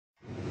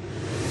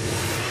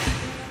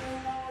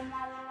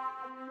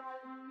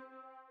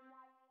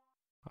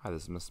Hi,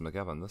 this is Mr.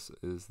 McGovern. This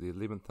is the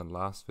 11th and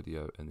last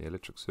video in the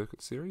electric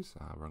circuit series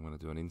where I'm going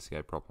to do an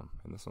NCEA problem,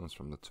 and this one's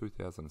from the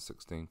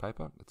 2016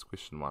 paper. It's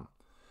question 1.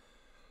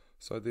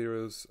 So there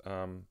is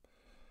the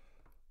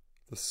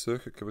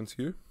circuit given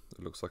to you.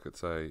 It looks like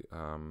it's a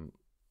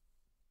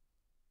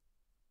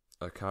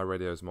car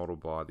radio is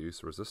modelled by the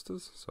use of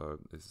resistors. So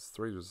there's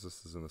 3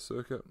 resistors in the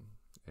circuit,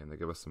 and they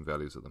give us some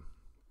values of them.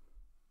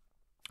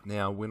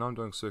 Now, when I'm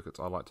doing circuits,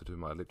 I like to do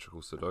my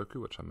electrical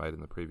Sudoku, which I made in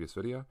the previous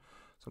video.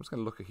 So I'm just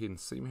going to look ahead and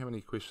see how many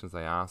questions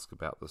they ask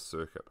about this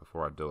circuit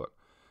before I do it.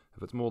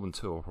 If it's more than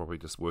 2, I'll probably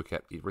just work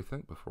out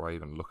everything before I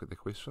even look at the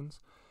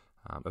questions.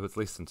 If it's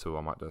less than 2,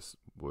 I might just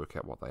work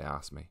out what they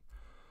ask me.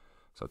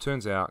 So it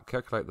turns out,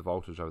 calculate the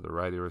voltage over the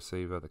radio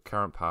receiver, the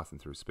current passing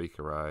through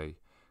speaker A,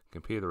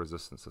 compare the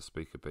resistance of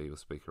speaker B with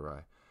speaker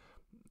A.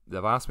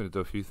 They've asked me to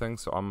do a few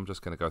things, so I'm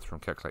just going to go through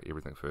and calculate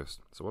everything first.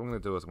 So what I'm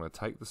going to do is I'm going to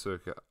take the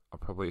circuit. I'll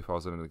probably, if I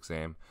was in an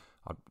exam,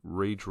 I'd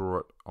redraw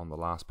it on the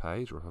last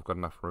page, or if I've got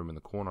enough room in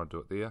the corner, I'd do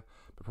it there.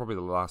 But probably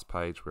the last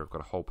page where I've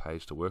got a whole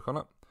page to work on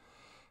it.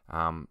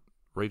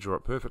 Redraw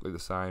it perfectly the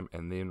same,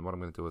 and then what I'm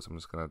going to do is I'm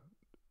just going to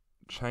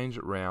change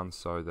it around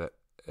so that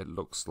it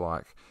looks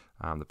like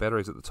the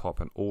battery's at the top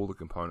and all the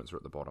components are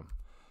at the bottom.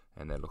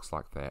 And that looks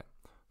like that.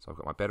 So I've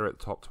got my battery at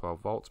the top,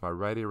 12 volts, my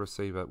radio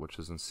receiver, which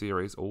is in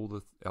series, all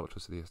the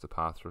electricity has to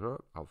pass through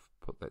it. I've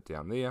put that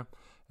down there,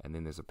 and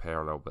then there's a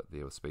parallel bit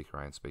there with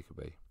speaker A and speaker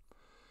B.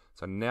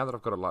 So now that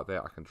I've got it like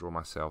that, I can draw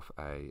myself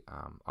a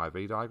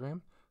IV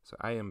diagram. So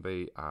A and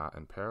B are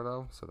in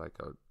parallel, so they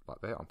go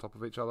like that on top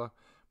of each other,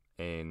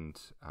 and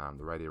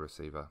the radio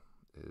receiver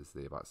is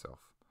there by itself.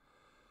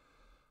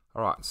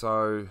 Alright,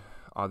 so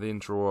I then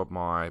draw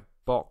my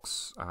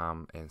box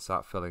and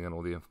start filling in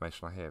all the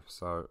information I have.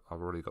 So I've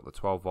already got the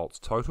 12 volts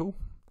total,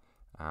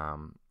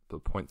 the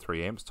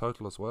 0.3 amps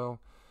total as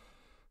well.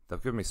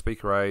 They've given me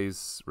speaker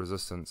A's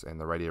resistance and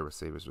the radio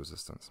receiver's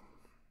resistance.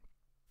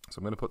 So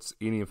I'm going to put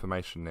any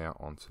information now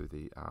onto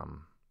the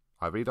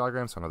IV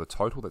diagram. So I know the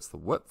total, that's the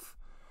width.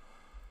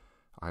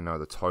 I know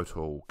the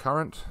total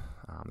current,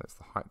 that's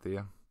the height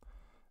there.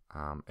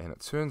 And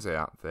it turns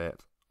out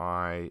that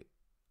I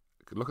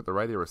could look at the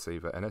radio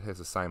receiver and it has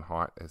the same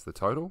height as the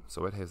total,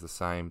 so it has the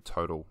same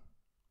total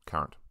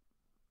current.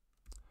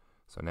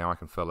 So now I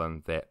can fill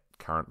in that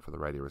current for the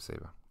radio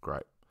receiver.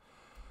 Great.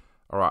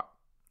 Alright,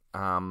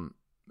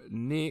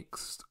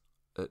 next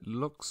it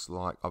looks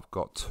like I've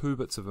got 2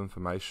 bits of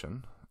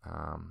information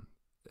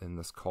in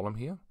this column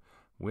here.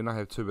 When I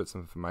have 2 bits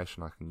of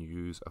information, I can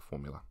use a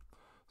formula.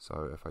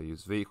 So if I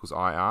use V equals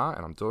IR,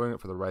 and I'm doing it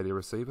for the radio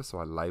receiver, so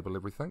I label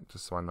everything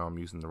just so I know I'm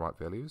using the right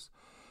values.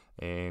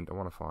 And I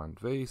want to find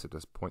V, so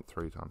just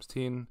 0.3 times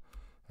 10,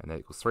 and that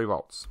equals 3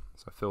 volts.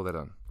 So I fill that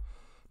in.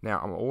 Now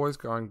I'm always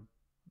going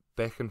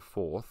back and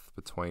forth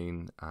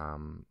between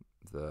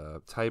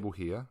the table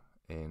here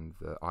and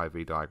the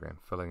IV diagram,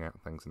 filling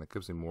out things, and it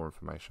gives me more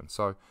information.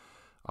 So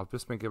I've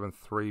just been given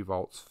 3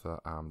 volts for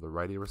the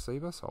radio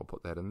receiver, so I'll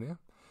put that in there.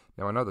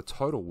 Now I know the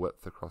total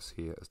width across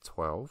here is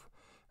 12,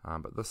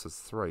 but this is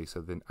 3, so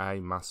then A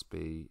must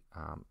be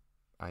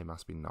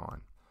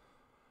 9.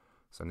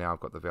 So now I've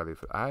got the value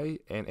for A,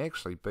 and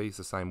actually B is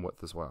the same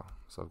width as well.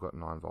 So I've got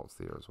 9 volts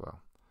there as well.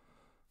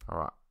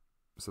 Alright,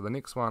 so the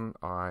next one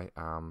I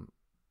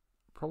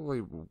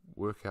probably will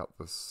work out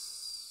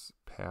this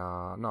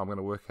power. No, I'm going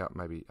to work out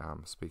maybe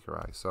speaker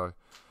A. So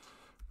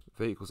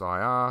V equals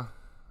IR.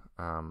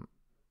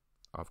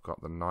 I've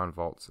got the 9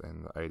 volts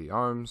and the 80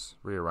 ohms.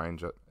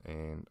 Rearrange it,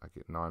 and I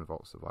get 9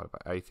 volts divided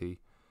by 80,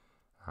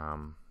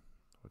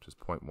 which is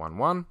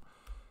 0.11.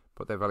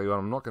 Put that value on.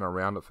 I'm not going to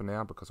round it for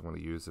now because I'm going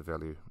to use the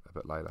value a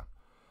bit later.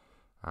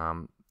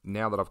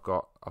 Now that I've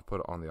put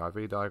it on the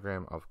IV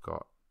diagram, I've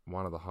got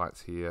one of the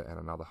heights here and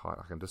another height.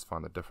 I can just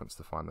find the difference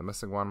to find the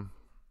missing one.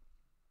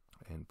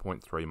 And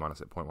 0.3 minus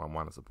that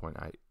 0.11 is a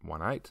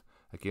 0.818.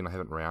 Again, I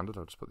haven't rounded.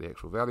 I'll just put the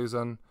actual values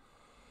in.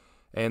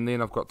 And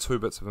then I've got 2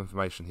 bits of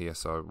information here.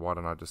 So why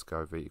don't I just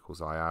go V equals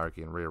IR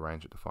again,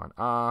 rearrange it to find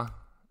R,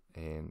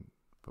 and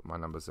put my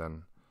numbers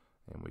in,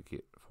 and we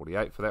get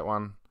 48 for that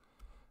one.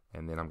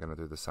 And then I'm going to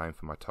do the same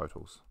for my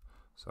totals.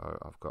 So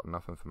I've got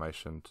enough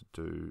information to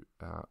do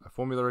a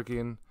formula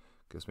again.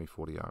 Gives me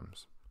 40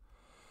 ohms.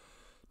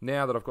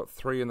 Now that I've got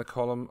 3 in the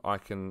column, I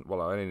can, well,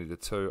 I only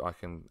needed 2, I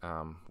can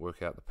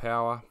work out the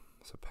power.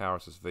 So power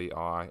is just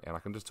VI, and I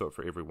can just do it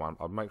for every one.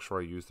 I'll make sure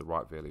I use the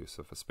right value.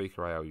 So for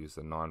speaker A, I'll use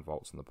the 9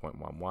 volts and the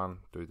 0.11.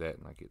 Do that,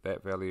 and I get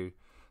that value.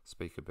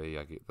 Speaker B,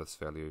 I get this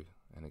value.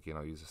 And again,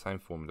 I'll use the same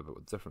formula, but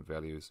with different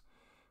values.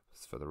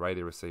 For the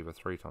radio receiver,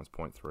 3 times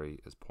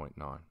 0.3 is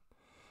 0.9.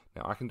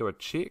 Now I can do a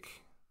check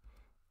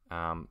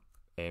and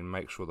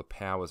make sure the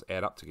powers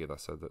add up together,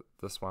 so that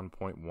this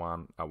 1.01,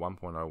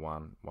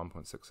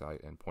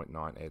 1.68 and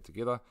 0.9 add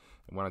together.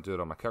 And when I do it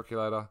on my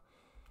calculator,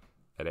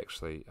 it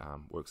actually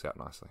works out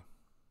nicely.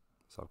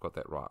 So I've got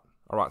that right.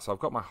 Alright, so I've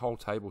got my whole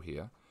table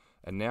here,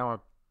 and now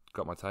I've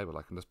got my table,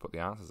 I can just put the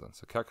answers in.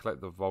 So calculate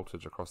the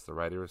voltage across the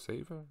radio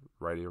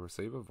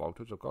receiver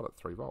voltage, I've got it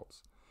 3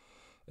 volts.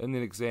 In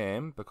the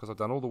exam, because I've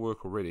done all the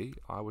work already,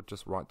 I would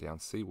just write down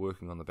C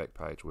working on the back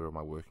page where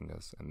my working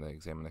is, and the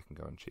examiner can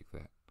go and check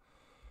that.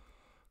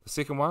 The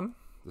second one,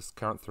 this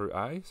current through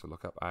A, so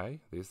look up A,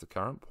 there's the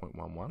current,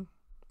 0.11,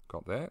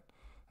 got that.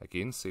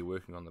 Again, C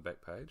working on the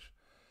back page.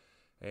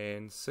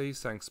 And C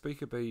saying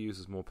speaker B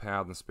uses more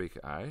power than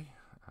speaker A.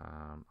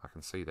 I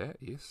can see that,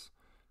 yes.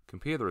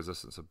 Compare the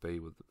resistance of B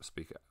with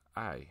speaker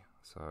A.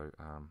 So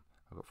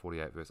I've got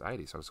 48 versus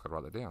 80, so I just got to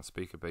write that down.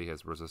 Speaker B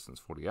has resistance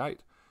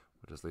 48,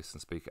 which is less than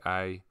speaker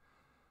A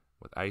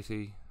with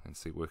 80, and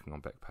C working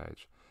on back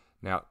page.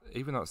 Now,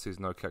 even though it says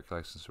no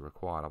calculations are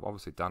required, I've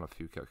obviously done a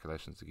few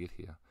calculations to get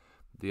here.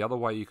 The other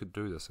way you could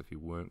do this if you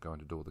weren't going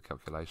to do all the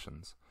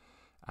calculations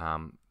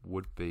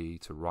would be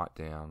to write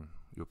down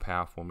your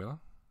power formula,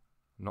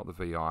 not the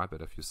VI,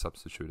 but if you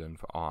substitute in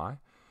for I,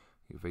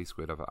 your V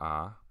squared over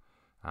R.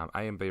 A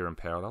and B are in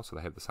parallel, so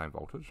they have the same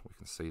voltage. We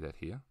can see that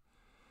here.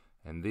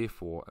 And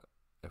therefore,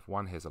 if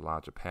one has a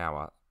larger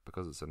power,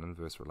 because it's an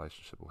inverse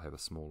relationship, will have a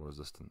smaller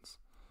resistance.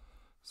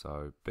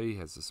 So B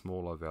has a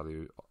smaller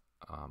value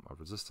of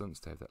resistance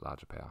to have that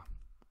larger power.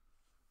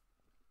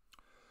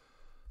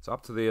 So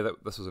up to there,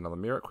 this was another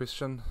merit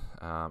question,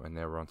 and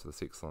now we're on to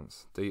this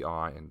excellence.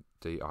 DI and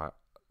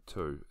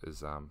DI2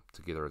 is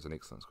together as an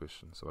excellence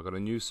question. So I've got a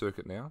new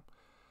circuit now.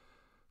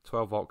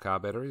 12 volt car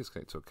battery is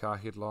connected to a car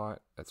headlight.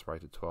 It's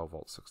rated 12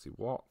 volts 60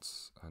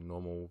 watts. A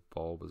normal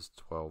bulb is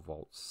 12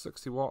 volts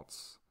 60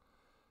 watts.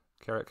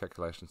 Carry out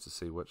calculations to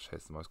see which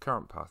has the most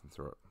current passing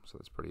through it. So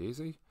that's pretty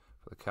easy.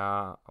 For the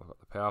car, I've got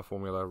the power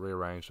formula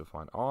rearranged to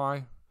find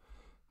I.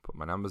 Put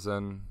my numbers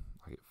in,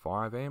 I get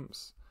 5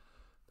 amps.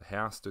 The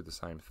house, do the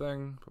same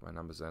thing. Put my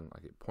numbers in, I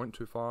get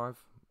 0.25.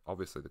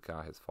 Obviously the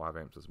car has 5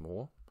 amps is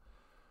more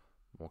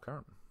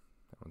current.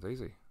 That one's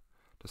easy.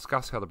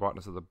 Discuss how the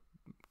brightness of the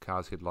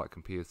car's headlight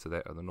compares to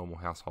that of the normal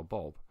household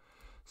bulb.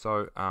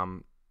 So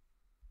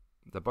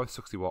they're both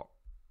 60 watt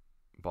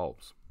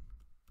bulbs.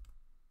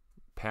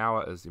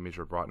 Power is the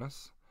measure of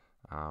brightness,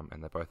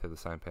 and they both have the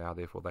same power,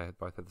 therefore they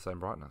both have the same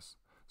brightness.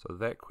 So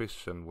that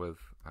question with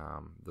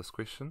this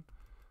question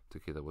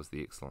together was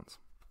the excellence.